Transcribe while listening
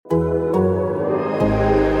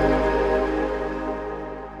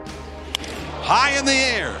in the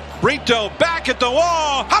air. Brito back at the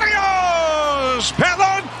wall. Adios,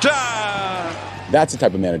 pelota! That's the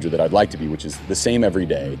type of manager that I'd like to be, which is the same every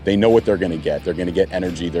day. They know what they're going to get. They're going to get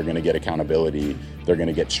energy. They're going to get accountability. They're going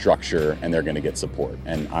to get structure, and they're going to get support.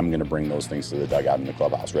 And I'm going to bring those things to the dugout in the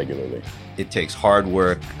clubhouse regularly. It takes hard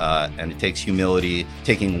work, and it takes humility,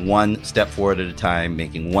 taking one step forward at a time,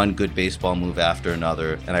 making one good baseball move after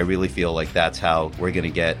another. And I really feel like that's how we're going to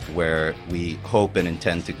get where we hope and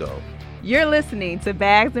intend to go. You're listening to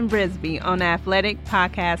Bags and Brisbee on the Athletic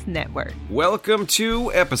Podcast Network. Welcome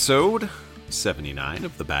to episode 79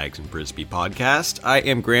 of the Bags and Brisbee podcast. I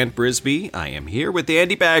am Grant Brisbee. I am here with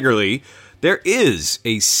Andy Baggerly. There is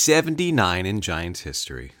a 79 in Giants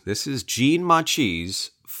history. This is Gene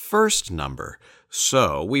Machi's first number.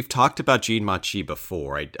 So we've talked about Gene Machi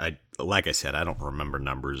before. I like I said, I don't remember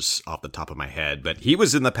numbers off the top of my head, but he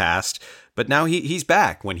was in the past. But now he's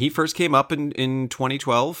back. When he first came up in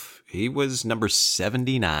 2012, he was number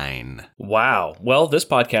 79. Wow. Well, this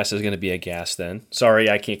podcast is going to be a gas then. Sorry,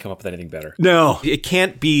 I can't come up with anything better. No, it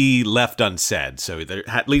can't be left unsaid. So there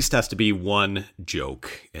at least has to be one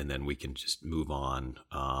joke, and then we can just move on.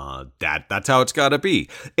 That's how it's got to be.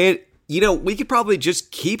 We could probably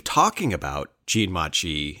just keep talking about Gene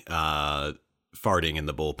Machi farting in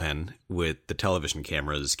the bullpen with the television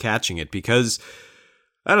cameras catching it because,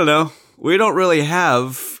 I don't know, we don't really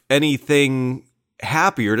have anything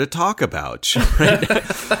happier to talk about. Right?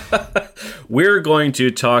 We're going to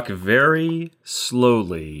talk very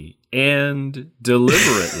slowly and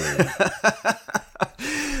deliberately.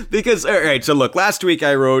 Because, all right, so look, last week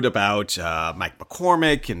I wrote about Mike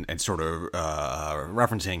McCormick and sort of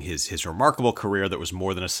referencing his remarkable career that was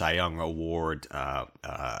more than a Cy Young award.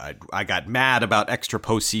 I got mad about extra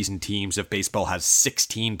postseason teams. If baseball has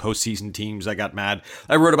 16 postseason teams, I got mad.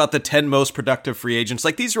 I wrote about the 10 most productive free agents.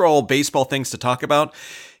 Like, these are all baseball things to talk about.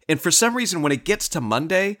 And for some reason, when it gets to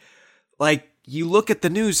Monday, like, you look at the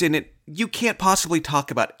news and you can't possibly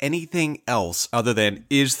talk about anything else other than,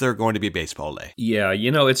 is there going to be a baseball day? Yeah,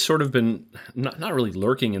 it's sort of been not really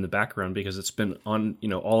lurking in the background because it's been on,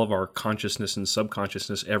 all of our consciousness and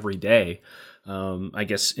subconsciousness every day. I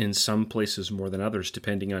guess in some places more than others,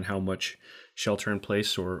 depending on how much shelter in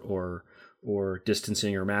place or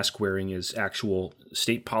distancing or mask wearing is actual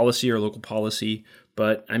state policy or local policy.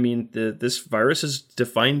 But I mean, this virus has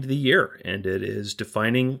defined the year, and it is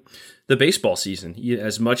defining the baseball season.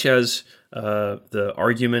 As much as the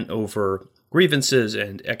argument over grievances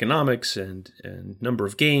and economics and number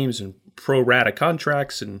of games and pro rata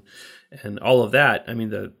contracts and all of that, I mean,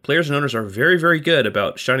 the players and owners are very, very good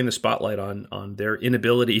about shining the spotlight on their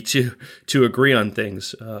inability to agree on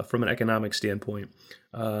things from an economic standpoint.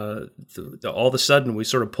 All of a sudden, we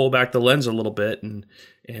sort of pull back the lens a little bit and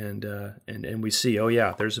we see, oh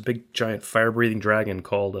yeah, there's a big giant fire-breathing dragon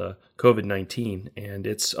called COVID-19, and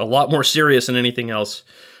it's a lot more serious than anything else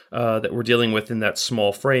that we're dealing with in that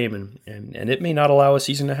small frame, and it may not allow a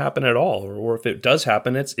season to happen at all, or if it does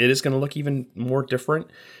happen, it is going to look even more different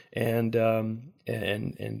and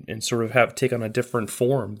sort of take on a different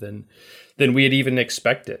form than we had even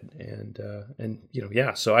expected,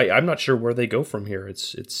 so I'm not sure where they go from here.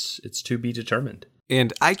 It's to be determined.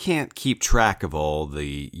 And I can't keep track of all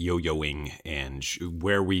the yo-yoing and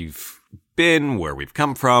where we've been, where we've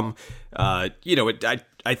come from.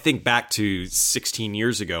 I think back to 16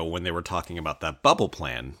 years ago when they were talking about that bubble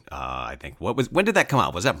plan. I think when did that come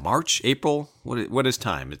out? Was that March, April? What is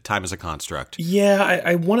time? Time is a construct. Yeah,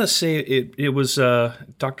 I want to say it was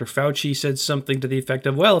Dr. Fauci said something to the effect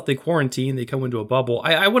of, well, if they quarantine, they come into a bubble.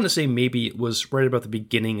 I want to say maybe it was right about the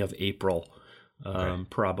beginning of April.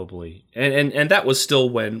 Probably. And that was still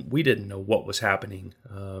when we didn't know what was happening.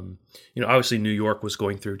 Obviously New York was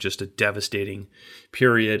going through just a devastating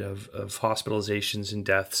period of hospitalizations and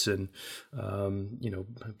deaths and,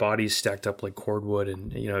 bodies stacked up like cordwood.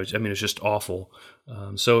 And, it was just awful.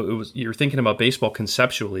 So you're thinking about baseball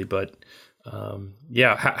conceptually, but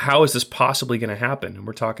how is this possibly going to happen? And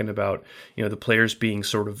we're talking about, the players being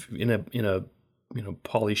sort of in a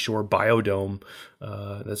Pauly Shore biodome.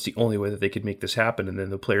 That's the only way that they could make this happen. And then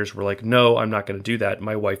the players were like, no, I'm not going to do that.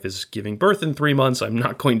 My wife is giving birth in 3 months. I'm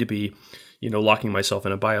not going to be, locking myself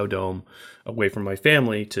in a biodome away from my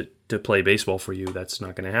family to play baseball for you. That's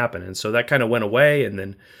not going to happen. And so that kind of went away. And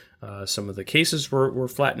then some of the cases were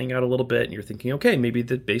flattening out a little bit. And you're thinking, okay, maybe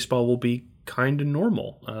the baseball will be kind of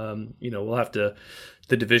normal. We'll have to,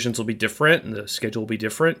 the divisions will be different and the schedule will be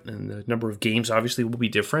different and the number of games obviously will be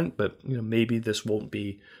different, but maybe this won't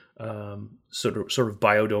be sort of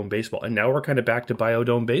biodome baseball, and now we're kind of back to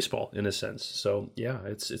biodome baseball in a sense. So yeah,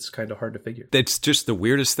 it's kind of hard to figure. It's just the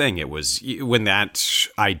weirdest thing. It was when that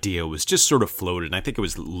idea was just sort of floated, and I think it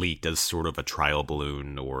was leaked as sort of a trial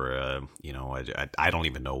balloon, or I don't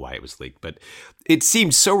even know why it was leaked, but it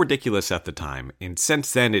seemed so ridiculous at the time. And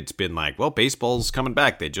since then, it's been like, well, baseball's coming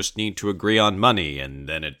back. They just need to agree on money, and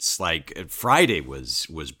then it's like Friday was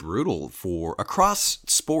brutal for across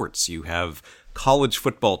sports. You have college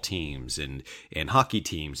football teams and hockey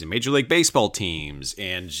teams and Major League Baseball teams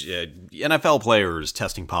and NFL players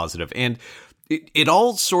testing positive. And it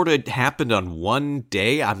all sort of happened on one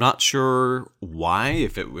day. I'm not sure why,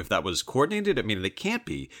 if that was coordinated. I mean, it can't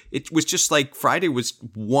be. It was just like Friday was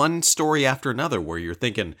one story after another where you're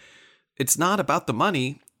thinking, it's not about the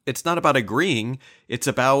money. It's not about agreeing. It's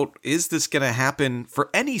about, is this going to happen for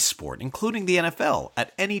any sport, including the NFL,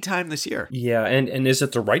 at any time this year? Yeah, and is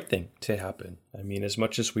it the right thing to happen? I mean, as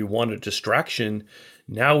much as we want a distraction,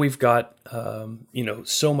 now we've got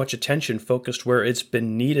so much attention focused where it's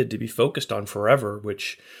been needed to be focused on forever,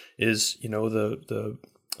 which is the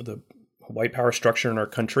white power structure in our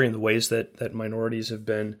country and the ways that minorities have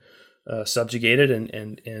been subjugated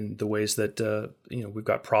and the ways that we've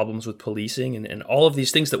got problems with policing and all of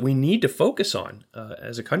these things that we need to focus on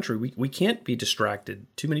as a country. We can't be distracted.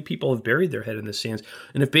 Too many people have buried their head in the sands.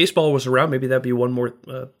 And if baseball was around, maybe that'd be one more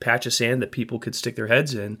patch of sand that people could stick their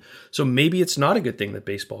heads in. So maybe it's not a good thing that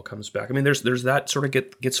baseball comes back. I mean, there's that sort of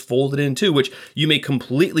gets folded in too, which you may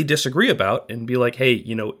completely disagree about and be like, hey,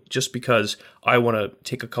 just because I want to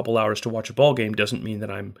take a couple hours to watch a ball game doesn't mean that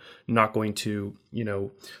I'm not going to,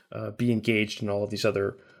 be engaged in all of these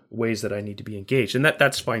other ways that I need to be engaged. And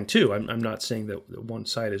that's fine too. I'm not saying that one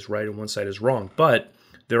side is right and one side is wrong, but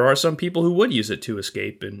there are some people who would use it to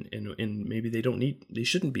escape and maybe they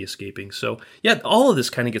shouldn't be escaping. So yeah, all of this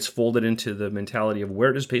kind of gets folded into the mentality of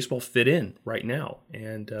where does baseball fit in right now?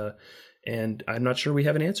 And I'm not sure we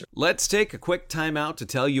have an answer. Let's take a quick time out to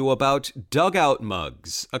tell you about Dugout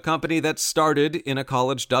Mugs, a company that started in a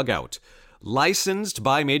college dugout. Licensed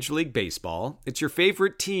by Major League Baseball, it's your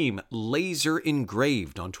favorite team laser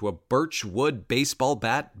engraved onto a birch wood baseball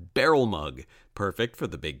bat barrel mug. Perfect for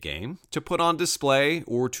the big game, to put on display,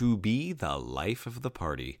 or to be the life of the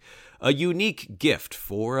party. A unique gift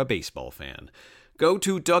for a baseball fan. Go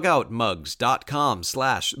to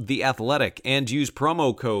dugoutmugs.com/theathletic and use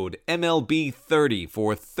promo code MLB30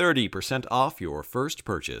 for 30% off your first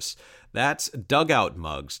purchase. That's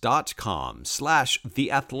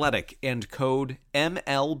dugoutmugs.com/theathletic and code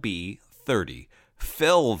MLB30.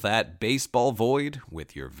 Fill that baseball void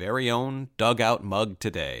with your very own dugout mug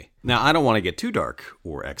today. Now, I don't want to get too dark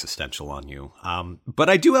or existential on you, but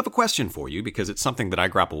I do have a question for you because it's something that I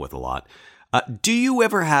grapple with a lot. Do you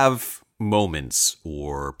ever have moments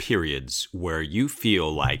or periods where you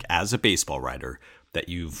feel like, as a baseball writer, that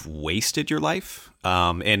you've wasted your life?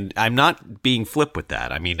 And I'm not being flip with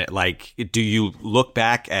that. I mean, like, do you look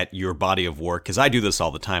back at your body of work? Because I do this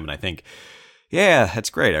all the time, and I think, yeah, that's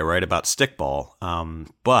great. I write about stickball,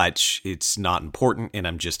 but it's not important, and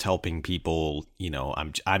I'm just helping people.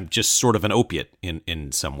 I'm just sort of an opiate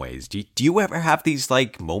in some ways. Do you ever have these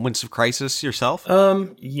like moments of crisis yourself?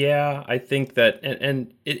 Yeah, I think that,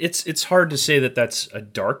 and it's hard to say that that's a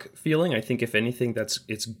dark feeling. I think if anything,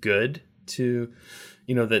 it's good to,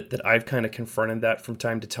 that I've kind of confronted that from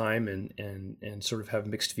time to time and sort of have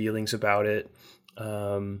mixed feelings about it.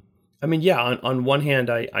 I mean, yeah, on one hand,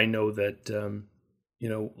 I know that,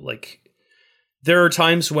 there are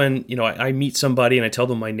times when, I meet somebody and I tell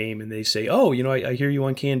them my name and they say, oh, I hear you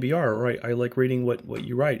on KNBR, or I like reading what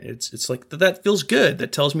you write. It's like, that feels good.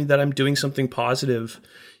 That tells me that I'm doing something positive,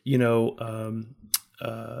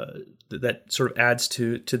 that sort of adds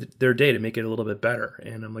to their day to make it a little bit better.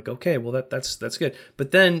 And I'm like, okay, well, that's good. But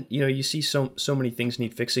then, you see so many things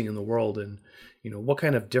need fixing in the world, and, what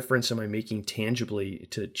kind of difference am I making tangibly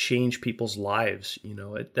to change people's lives?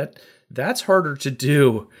 That's harder to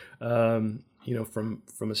do,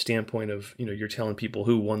 from a standpoint of, you're telling people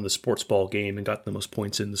who won the sports ball game and got the most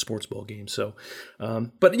points in the sports ball game. So,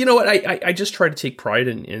 but you know what, I just try to take pride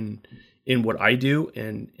in what I do,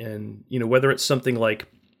 and whether it's something like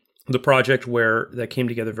the project that came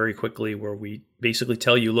together very quickly, where we basically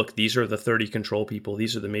tell you, look, these are the 30 control people.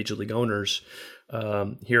 These are the major league owners.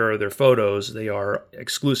 Here are their photos. They are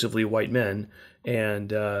exclusively white men.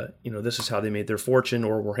 And, this is how they made their fortune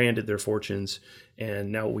or were handed their fortunes.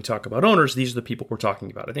 And now when we talk about owners, these are the people we're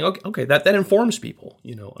talking about. I think, okay, that informs people,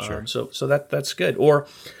 Sure. So that's good. Or,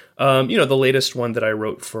 the latest one that I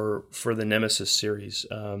wrote for the Nemesis series,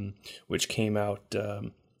 which came out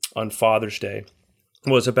on Father's Day.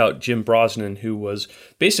 was about Jim Brosnan, who was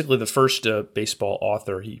basically the first baseball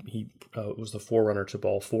author. He was the forerunner to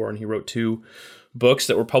Ball 4, and he wrote 2 books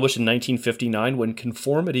that were published in 1959 when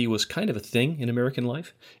conformity was kind of a thing in American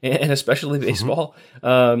life, and especially baseball.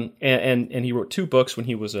 And he wrote 2 books when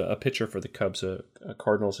he was a pitcher for the Cubs,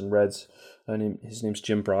 Cardinals and Reds. His name's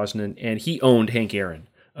Jim Brosnan, and he owned Hank Aaron.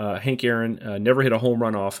 Hank Aaron never hit a home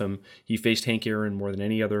run off him. He faced Hank Aaron more than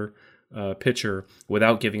any other pitcher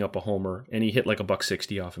without giving up a homer, and he hit like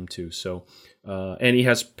 $160 off him too. So, and he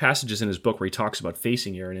has passages in his book where he talks about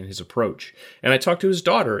facing Aaron and his approach. And I talked to his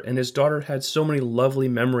daughter, and his daughter had so many lovely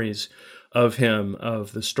memories of him,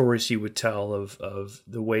 of the stories he would tell, of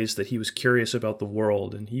the ways that he was curious about the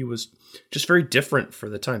world, and he was just very different for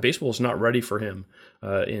the time. Baseball was not ready for him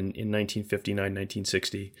in 1959,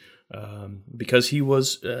 1960, because he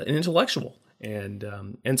was an intellectual, and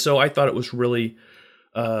so I thought it was really.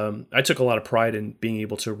 I took a lot of pride in being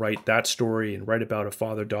able to write that story and write about a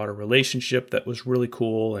father-daughter relationship that was really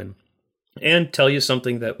cool, and tell you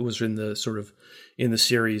something that was in the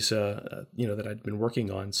series, that I'd been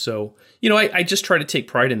working on. So, I just try to take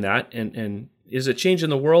pride in that. And is it changing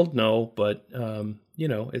the world? No, but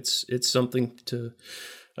it's something to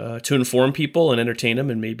inform people and entertain them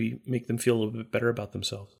and maybe make them feel a little bit better about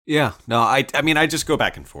themselves. Yeah, no, I mean, I just go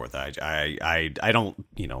back and forth. I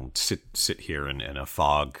don't, sit here in a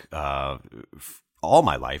fog all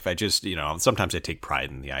my life. I just, sometimes I take pride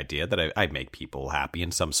in the idea that I make people happy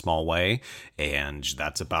in some small way, and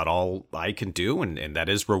that's about all I can do, and that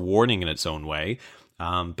is rewarding in its own way.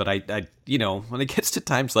 But I when it gets to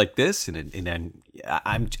times like this, and then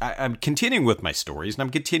I'm continuing with my stories, and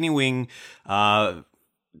I'm continuing.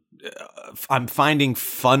 I'm finding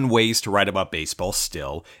fun ways to write about baseball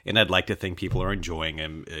still, and I'd like to think people are enjoying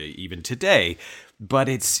them even today. But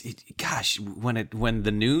when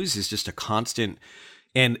the news is just a constant,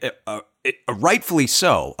 and rightfully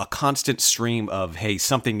so, a constant stream of, hey,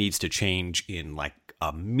 something needs to change in like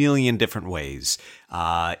a million different ways,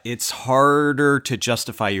 it's harder to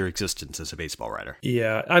justify your existence as a baseball writer.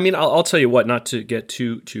 Yeah, I mean, I'll tell you what, not to get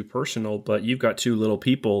too personal, but you've got 2 little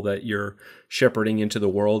people that you're shepherding into the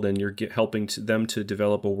world, and you're helping them to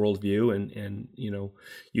develop a worldview, and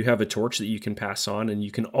you have a torch that you can pass on, and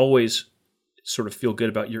you can always sort of feel good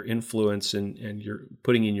about your influence and you're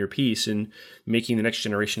putting in your piece and making the next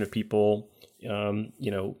generation of people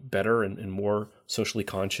better and more socially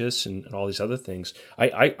conscious and all these other things.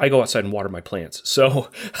 I go outside and water my plants. So,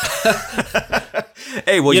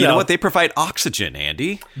 hey, well, you know what? They provide oxygen,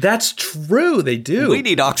 Andy. That's true. They do. We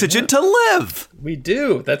need oxygen to live. We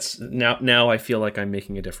do. That's now I feel like I'm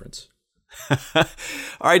making a difference. All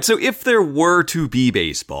right. So if there were to be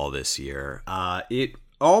baseball this year, it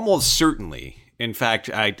almost certainly, in fact,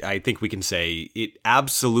 I think we can say it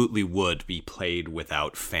absolutely would be played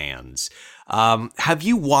without fans. Have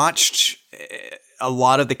you watched a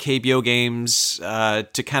lot of the KBO games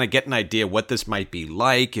to kind of get an idea what this might be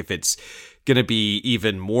like? If it's going to be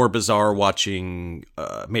even more bizarre watching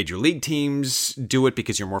major league teams do it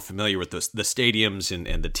because you're more familiar with the stadiums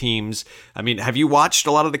and the teams. I mean, have you watched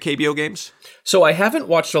a lot of the KBO games? So I haven't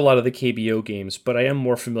watched a lot of the KBO games, but I am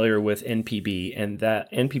more familiar with NPB, and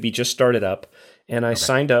that NPB just started up. And I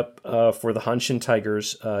signed up for the Hanshin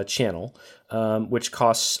Tigers channel, which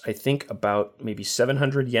costs, I think, about maybe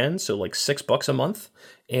 700 yen, so like $6 a month.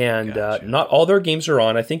 And gotcha. Not all their games are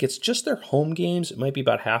on. I think it's just their home games. It might be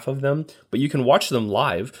about half of them, but you can watch them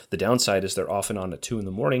live. The downside is they're often on at 2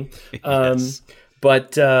 a.m. Yes.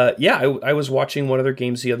 But I was watching one of their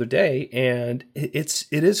games the other day, and it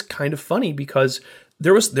is kind of funny because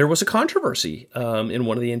there was a controversy in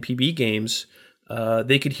one of the NPB games.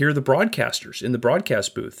 They could hear the broadcasters in the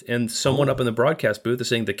broadcast booth, and someone up in the broadcast booth is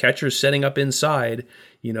saying the catcher's setting up inside,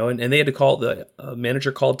 and they had to call, the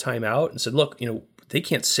manager called timeout and said, look, they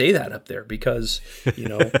can't say that up there because,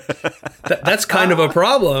 that's kind of a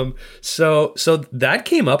problem. So that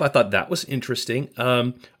came up. I thought that was interesting.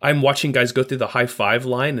 I'm watching guys go through the high five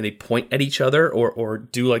line and they point at each other or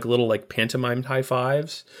do like little like pantomimed high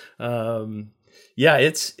fives. Yeah,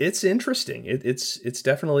 it's interesting. It's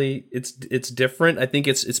definitely it's different. I think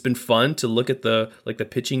it's been fun to look at the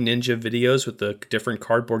pitching ninja videos with the different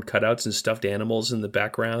cardboard cutouts and stuffed animals in the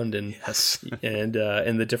background, and yes. and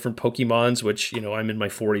the different Pokemons, which I'm in my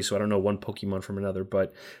 40s, so I don't know one Pokemon from another.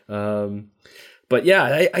 But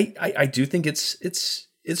yeah, I do think it's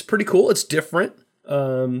pretty cool. It's different.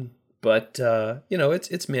 But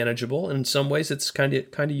it's manageable, and in some ways it's kind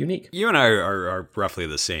of unique. You and I are roughly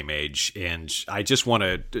the same age, and I just want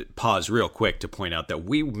to pause real quick to point out that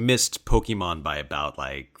we missed Pokemon by about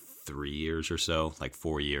like 3 years or so, like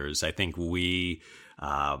 4 years. I think we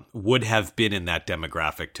would have been in that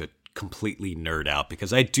demographic to completely nerd out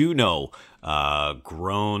because I do know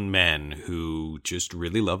grown men who just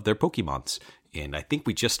really love their Pokemons. And I think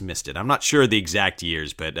we just missed it. I'm not sure the exact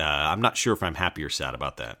years, but I'm not sure if I'm happy or sad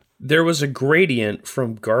about that. There was a gradient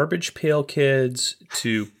from Garbage Pail Kids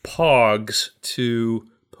to Pogs to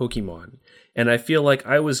Pokemon. And I feel like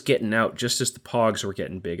I was getting out just as the Pogs were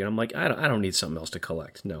getting big. And I'm like, I don't need something else to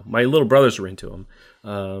collect. No, my little brothers were into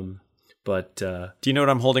them. But do you know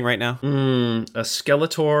what I'm holding right now? A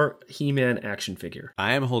Skeletor He-Man action figure.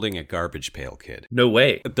 I am holding a Garbage Pail Kid. No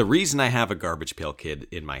way. The reason I have a Garbage Pail Kid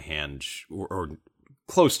in my hand, or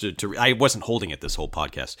close to I wasn't holding it this whole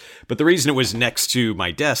podcast, but the reason it was next to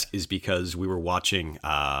my desk is because we were watching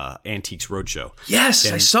Antiques Roadshow.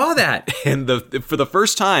 Yes, I saw that. And for the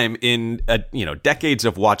first time in decades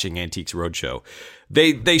of watching Antiques Roadshow,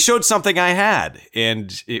 they showed something I had,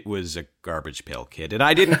 and it was a Garbage Pail Kid. And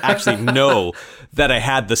I didn't actually know that I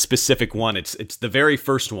had the specific one. It's the very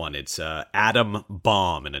first one. It's Atom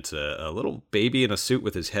Bomb, and it's a little baby in a suit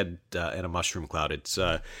with his head in a mushroom cloud.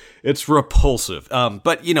 It's repulsive.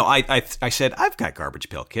 But I said I've got Garbage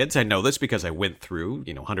Pail Kids. I know this because I went through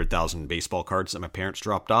 100,000 baseball cards that my parents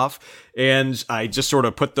dropped off, and I just sort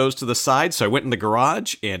of put those to the side. So I went in the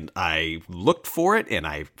garage and I looked for it, and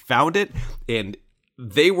I found it, and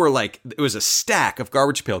they were like, it was a stack of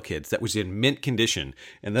Garbage Pail Kids that was in mint condition.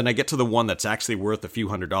 And then I get to the one that's actually worth a few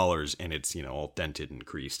 $100s, and it's, all dented and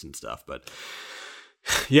creased and stuff. But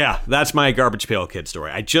yeah, that's my Garbage Pail Kid story.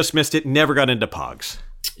 I just missed it. Never got into Pogs.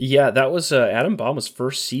 Yeah, that was Atom Bomb was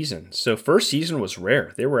first season. So first season was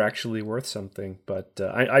rare. They were actually worth something. But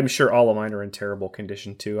I'm sure all of mine are in terrible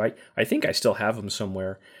condition too. I think I still have them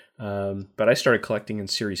somewhere. But I started collecting in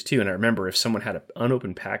Series 2, and I remember if someone had an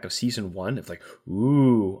unopened pack of Season 1, it's like,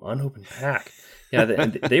 ooh, unopened pack. Yeah,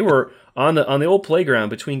 they were on the old playground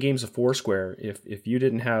between games of Foursquare. If you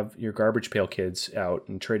didn't have your Garbage Pail Kids out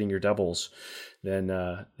and trading your doubles, then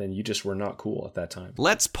you just were not cool at that time.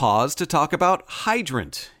 Let's pause to talk about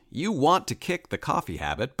Hydrant. You want to kick the coffee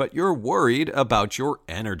habit, but you're worried about your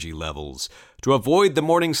energy levels. To avoid the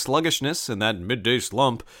morning sluggishness and that midday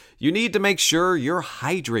slump, you need to make sure you're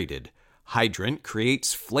hydrated. Hydrant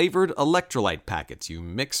creates flavored electrolyte packets you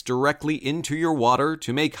mix directly into your water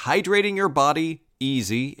to make hydrating your body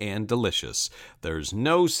easy and delicious. There's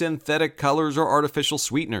no synthetic colors or artificial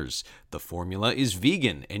sweeteners. The formula is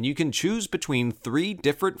vegan, and you can choose between 3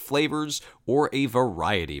 different flavors or a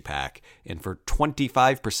variety pack. And for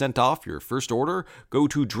 25% off your first order, go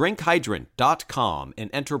to drinkhydrant.com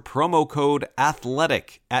and enter promo code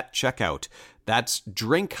ATHLETIC at checkout. That's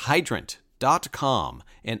drinkhydrant.com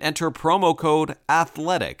and enter promo code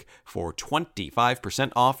ATHLETIC for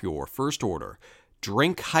 25% off your first order.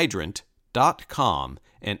 Drinkhydrant.com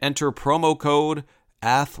and enter promo code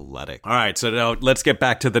ATHLETIC. All right, so now let's get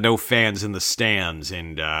back to the no fans in the stands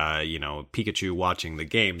and, Pikachu watching the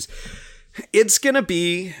games. It's going to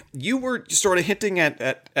be, you were sort of hinting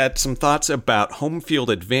at some thoughts about home field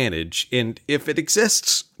advantage and if it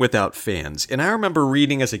exists without fans. And I remember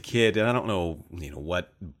reading as a kid, and I don't know,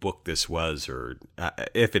 what book this was or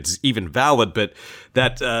if it's even valid, but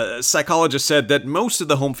that psychologist said that most of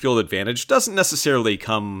the home field advantage doesn't necessarily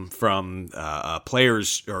come from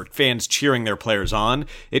players or fans cheering their players on.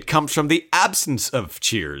 It comes from the absence of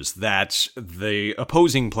cheers that the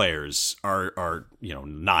opposing players are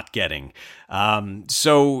not getting.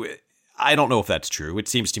 So I don't know if that's true. It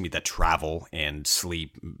seems to me that travel and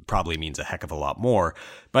sleep probably means a heck of a lot more.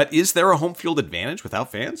 But is there a home field advantage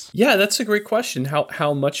without fans? Yeah, that's a great question.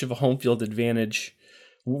 How much of a home field advantage,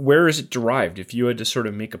 where is it derived? If you had to sort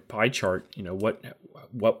of make a pie chart,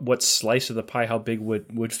 what slice of the pie, how big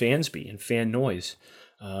would fans be and fan noise?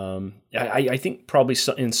 I think probably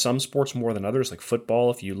in some sports more than others, like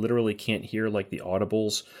football, if you literally can't hear like the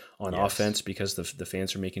audibles on offense because the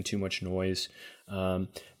fans are making too much noise.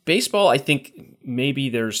 Baseball, I think maybe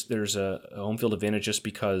there's a home field advantage just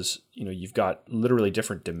because you've got literally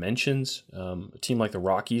different dimensions. A team like the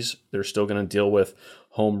Rockies, they're still going to deal with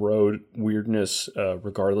home road weirdness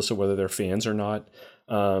regardless of whether they're fans or not.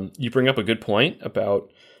 You bring up a good point about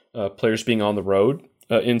players being on the road.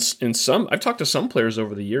 In some, I've talked to some players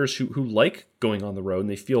over the years who like going on the road and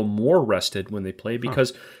they feel more rested when they play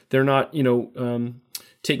because they're not,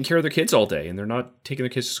 taking care of their kids all day and they're not taking their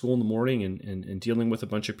kids to school in the morning and dealing with a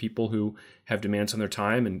bunch of people who have demands on their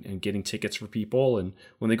time and getting tickets for people. And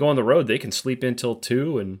when they go on the road, they can sleep in till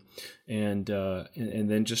 2 and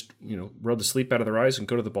then just, rub the sleep out of their eyes and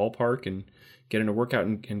go to the ballpark and get in a workout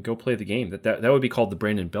and go play the game. That would be called the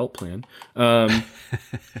Brandon Belt plan.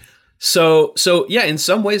 So yeah, in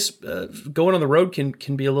some ways, going on the road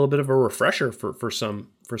can be a little bit of a refresher for some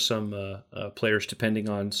players, depending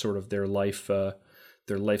on sort of their life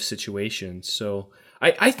life situation. So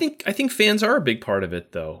I think fans are a big part of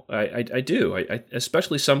it, though. I do. I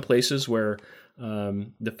especially some places where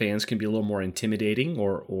the fans can be a little more intimidating,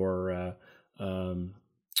 or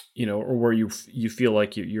where you feel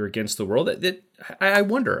like you're against the world. I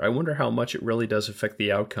wonder how much it really does affect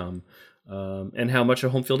the outcome. And how much a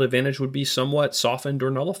home field advantage would be somewhat softened or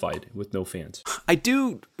nullified with no fans. I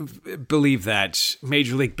do believe that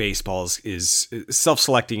Major League Baseball is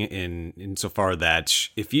self-selecting insofar that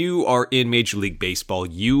if you are in Major League Baseball,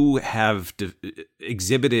 you have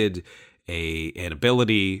exhibited an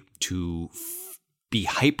ability to be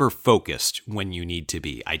hyper-focused when you need to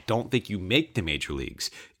be. I don't think you make the major leagues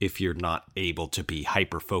if you're not able to be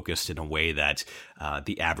hyper-focused in a way that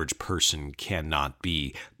the average person cannot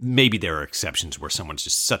be. Maybe there are exceptions where someone's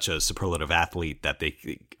just such a superlative athlete that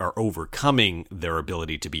they are overcoming their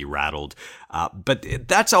ability to be rattled. But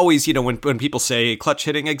that's always, when people say clutch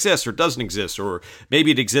hitting exists or doesn't exist, or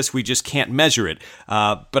maybe it exists, we just can't measure it.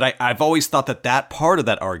 But I've always thought that part of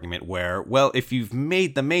that argument where, well, if you've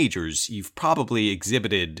made the majors, you've probably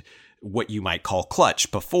exhibited what you might call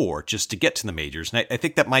clutch before just to get to the majors. And I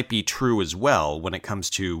think that might be true as well when it comes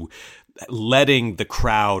to letting the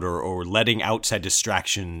crowd or letting outside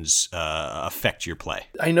distractions affect your play.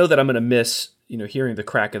 I know that I'm going to miss, hearing the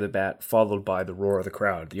crack of the bat followed by the roar of the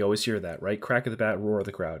crowd. You always hear that, right? Crack of the bat, roar of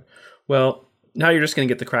the crowd. Well, now you're just going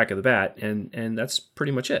to get the crack of the bat, and that's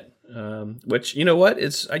pretty much it. Which, you know what?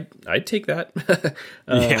 I'd take that.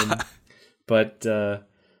 Yeah.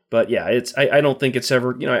 But yeah, I don't think it's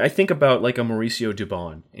ever, I think about like a Mauricio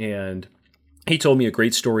Dubon, and he told me a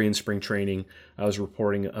great story in spring training. I was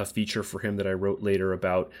reporting a feature for him that I wrote later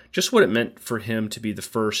about just what it meant for him to be the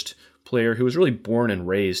first player who was really born and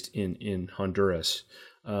raised in Honduras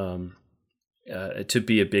to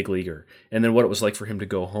be a big leaguer, and then what it was like for him to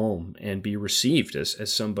go home and be received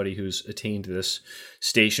as somebody who's attained this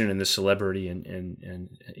station and this celebrity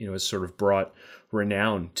and has sort of brought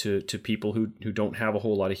renown to people who don't have a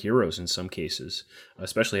whole lot of heroes in some cases,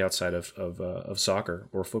 especially outside of soccer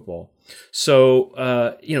or football.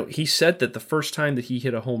 So he said that the first time that he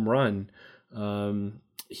hit a home run,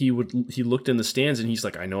 he looked in the stands and he's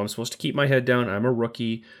like, I know I'm supposed to keep my head down. I'm a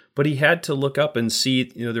rookie. But he had to look up and see,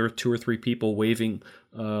 there were 2 or 3 people waving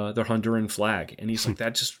their Honduran flag. And he's like,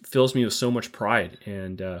 that just fills me with so much pride.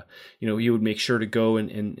 And, he would make sure to go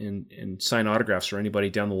and sign autographs for anybody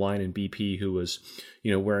down the line in BP who was,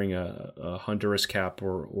 wearing a Honduras cap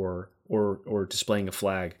or displaying a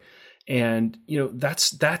flag. And, that's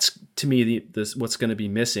to me, what's going to be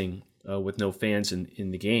missing with no fans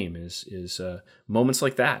in the game is moments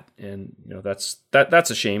like that. And, that's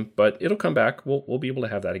a shame, but it'll come back. We'll be able to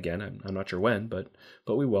have that again. I'm not sure when, but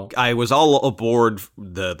we will. I was all aboard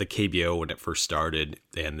the KBO when it first started,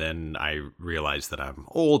 and then I realized that I'm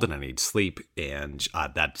old and I need sleep, and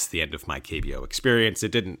that's the end of my KBO experience.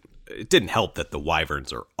 It didn't help that the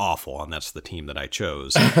Wyverns are awful, and that's the team that I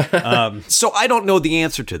chose. So I don't know the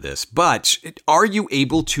answer to this, but are you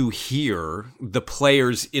able to hear the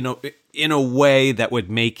players in a way that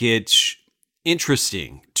would make it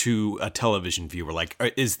interesting to a television viewer? Like,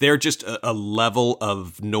 is there just a level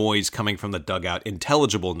of noise coming from the dugout,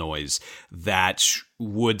 intelligible noise, that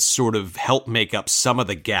would sort of help make up some of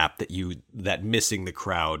the gap that missing the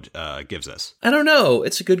crowd gives us? I don't know.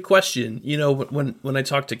 It's a good question. When I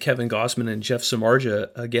talked to Kevin Gossman and Jeff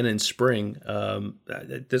Samardzija again in spring,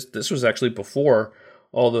 this was actually before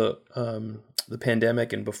all the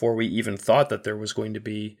pandemic and before we even thought that there was going to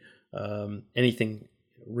be anything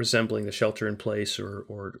resembling the shelter in place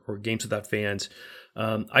or games without fans.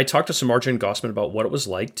 I talked to Samardzija and Gossman about what it was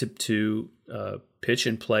like to pitch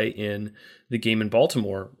and play in the game in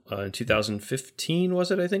Baltimore in 2015,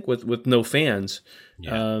 was it? I think with no fans,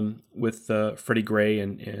 with Freddie Gray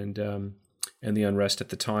and the unrest at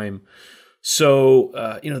the time.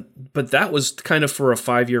 So, but that was kind of for a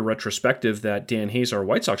 5-year retrospective that Dan Hayes, our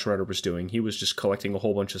White Sox writer, was doing. He was just collecting a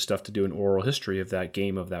whole bunch of stuff to do an oral history of that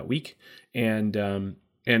game of that week.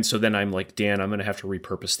 And so then I'm like, Dan, I'm going to have to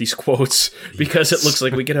repurpose these quotes because it looks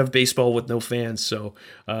like we could have baseball with no fans. So,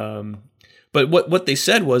 but what they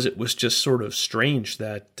said was it was just sort of strange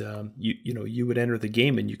that, you would enter the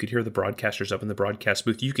game and you could hear the broadcasters up in the broadcast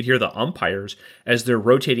booth. You could hear the umpires as they're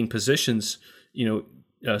rotating positions,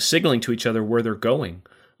 signaling to each other where they're going,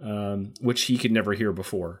 which he could never hear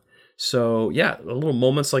before. So yeah, little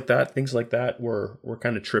moments like that, things like that were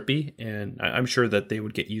kind of trippy, and I'm sure that they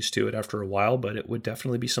would get used to it after a while, but it would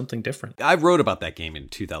definitely be something different. I wrote about that game in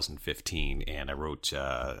 2015, and I wrote,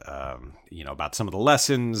 about some of the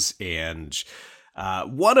lessons, and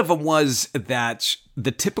One of them was that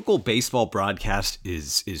the typical baseball broadcast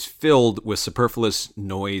is filled with superfluous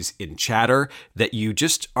noise and chatter that you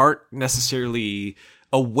just aren't necessarily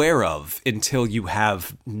aware of until you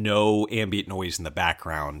have no ambient noise in the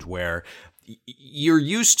background, where you're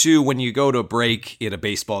used to when you go to a break in a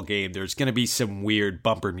baseball game, there's going to be some weird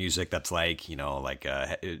bumper music that's like,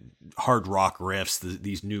 hard rock riffs,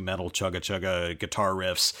 these new metal chugga guitar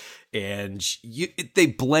riffs, and they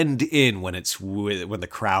blend in when the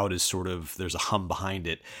crowd is sort of, there's a hum behind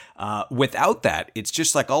it. Without that, it's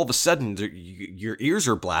just like all of a sudden your ears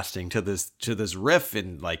are blasting to this riff,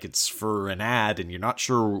 and like it's for an ad, and you're not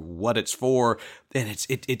sure what it's for, and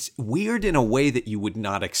it's weird in a way that you would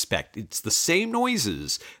not expect. It's the same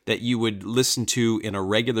noises that you would listen to in a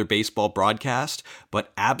regular baseball broadcast,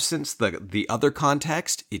 but absence the other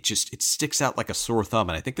context, it sticks out like a sore thumb.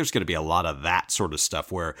 And I think there's going to be a lot of that sort of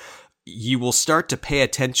stuff where you will start to pay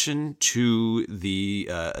attention to the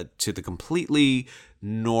completely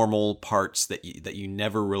normal parts that you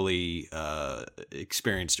never really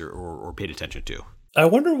experienced or paid attention to. I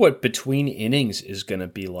wonder what between innings is going to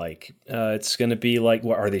be like. It's going to be like,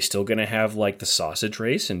 are they still going to have like the sausage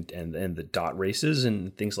race and the dot races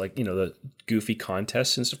and things like, the goofy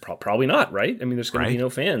contests and stuff? Probably not, right? I mean, there's going to be no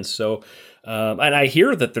fans. So, and I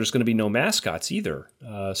hear that there's going to be no mascots either.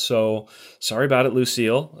 So sorry about it,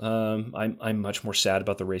 Lucille. I'm much more sad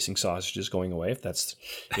about the racing sausages going away if that's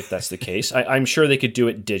the case. I'm sure they could do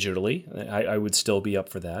it digitally. I would still be up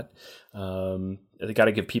for that. They got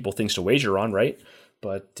to give people things to wager on, right?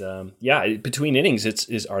 But between innings,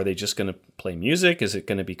 are they just going to play music? Is it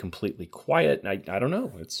going to be completely quiet? I don't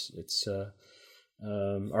know.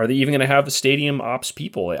 Are they even going to have the stadium ops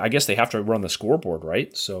people? I guess they have to run the scoreboard,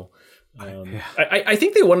 right? So I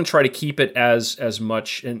think they want to try to keep it as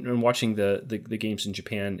much. And watching the games in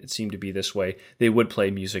Japan, it seemed to be this way. They would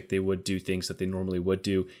play music. They would do things that they normally would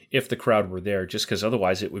do if the crowd were there, just because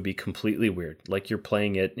otherwise it would be completely weird, like you're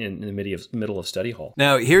playing it in the middle of study hall.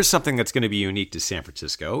 Now, here's something that's going to be unique to San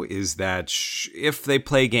Francisco is that if they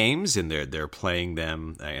play games and they're playing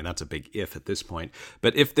them, and that's a big if at this point,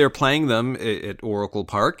 but if they're playing them at Oracle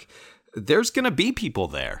Park, there's going to be people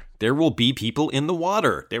there. There will be people in the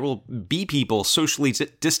water. There will be people socially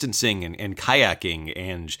distancing and kayaking.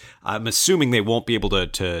 And I'm assuming they won't be able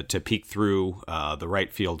to peek through the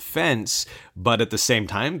right field fence. But at the same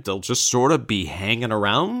time, they'll just sort of be hanging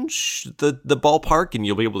around the ballpark, and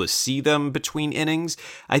you'll be able to see them between innings.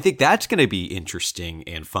 I think that's going to be interesting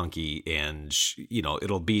and funky. And,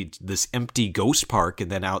 it'll be this empty ghost park.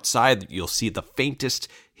 And then outside, you'll see the faintest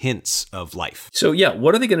hints of life. So,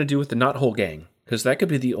 what are they going to do with the Knothole Gang? Because that could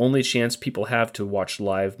be the only chance people have to watch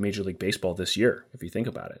live Major League Baseball this year, if you think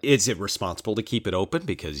about it. Is it responsible to keep it open?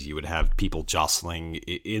 Because you would have people jostling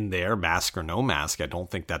in there, mask or no mask. I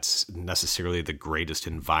don't think that's necessarily the greatest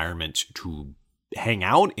environment to hang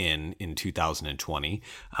out in 2020.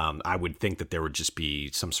 I would think that there would just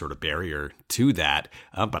be some sort of barrier to that,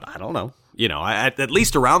 but I don't know. At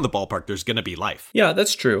least around the ballpark, there's going to be life. Yeah,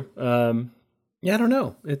 that's true. I don't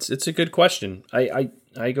know. It's a good question.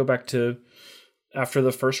 I go back to after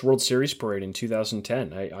the first World Series parade in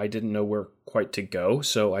 2010. I didn't know where quite to go,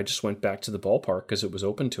 so I just went back to the ballpark because it was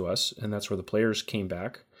open to us, and that's where the players came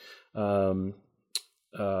back to.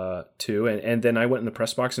 And then I went in the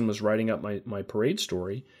press box and was writing up my parade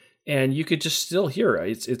story, and you could just still hear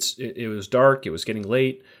it. It was dark. It was getting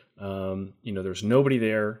late. There's nobody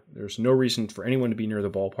there. There's no reason for anyone to be near the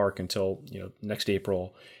ballpark until next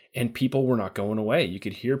April. And people were not going away. You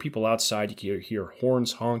could hear people outside. You could hear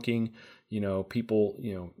horns honking, people,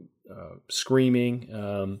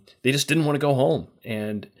 screaming. They just didn't want to go home.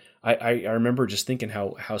 And I remember just thinking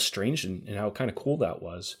how strange and how kind of cool that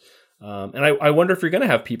was. And I wonder if you're going to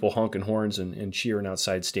have people honking horns and cheering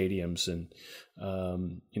outside stadiums and,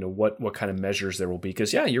 what kind of measures there will be.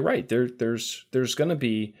 Because, you're right. There's going to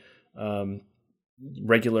be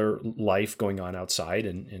regular life going on outside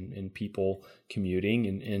and people commuting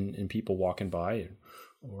and people walking by.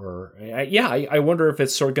 I wonder if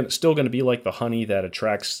it's still going to be like the honey that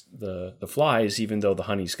attracts the flies, even though the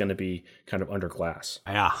honey's going to be kind of under glass.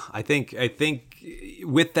 Yeah, I think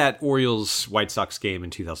with that Orioles White Sox game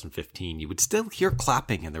in 2015, you would still hear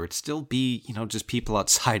clapping, and there would still be just people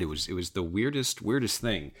outside. It was the weirdest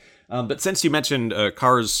thing. But since you mentioned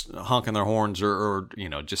cars honking their horns or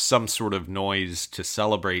just some sort of noise to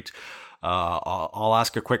celebrate, I'll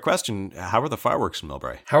ask a quick question. How are the fireworks in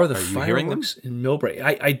Millbrae? How are the fireworks in Millbrae?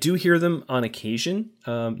 I do hear them on occasion,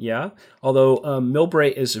 Although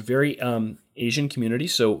Millbrae is a very Asian community,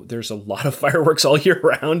 so there's a lot of fireworks all year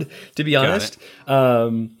round, to be honest. I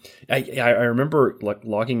remember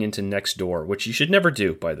logging into Nextdoor, which you should never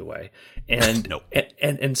do, by the way. And Nope.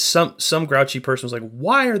 and some grouchy person was like,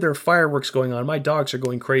 "Why are there fireworks going on? My dogs are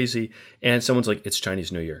going crazy." And someone's like, "It's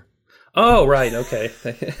Chinese New Year." Oh, right. Okay.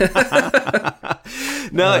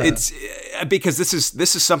 No, it's because this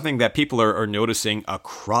is something that people are noticing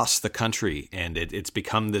across the country, and it's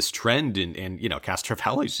become this trend. And Castro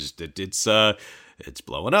Valley is just it's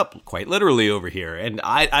blowing up quite literally over here, and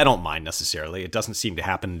I don't mind necessarily. It doesn't seem to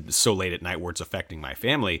happen so late at night where it's affecting my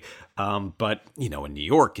family. But in New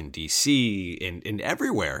York and DC and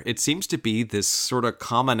everywhere, it seems to be this sort of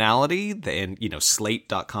commonality. And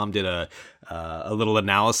Slate.com did a little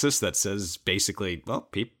analysis that says basically, well,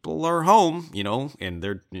 people are home, and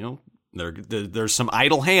they're, there's some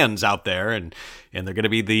idle hands out there, and they're going to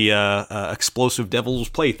be the explosive devil's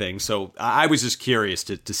plaything. So I was just curious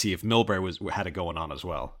to see if Millbrae had it going on as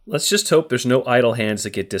well. Let's just hope there's no idle hands that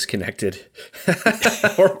get disconnected,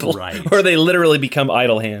 Right. or they literally become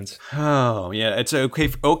idle hands. Oh yeah, it's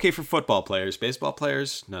okay for football players. Baseball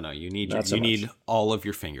players, no, you need need all of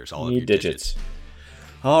your fingers, all of your digits.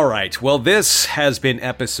 All right. Well, this has been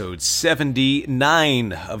episode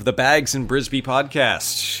 79 of the Bags and Brisbee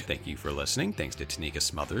podcast. Thank you for listening. Thanks to Tanika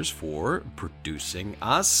Smothers for producing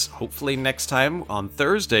us. Hopefully next time on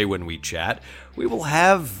Thursday when we chat, we will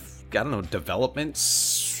have,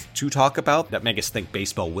 developments to talk about that make us think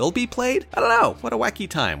baseball will be played. I don't know. What a wacky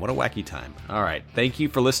time. All right. Thank you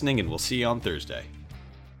for listening, and we'll see you on Thursday.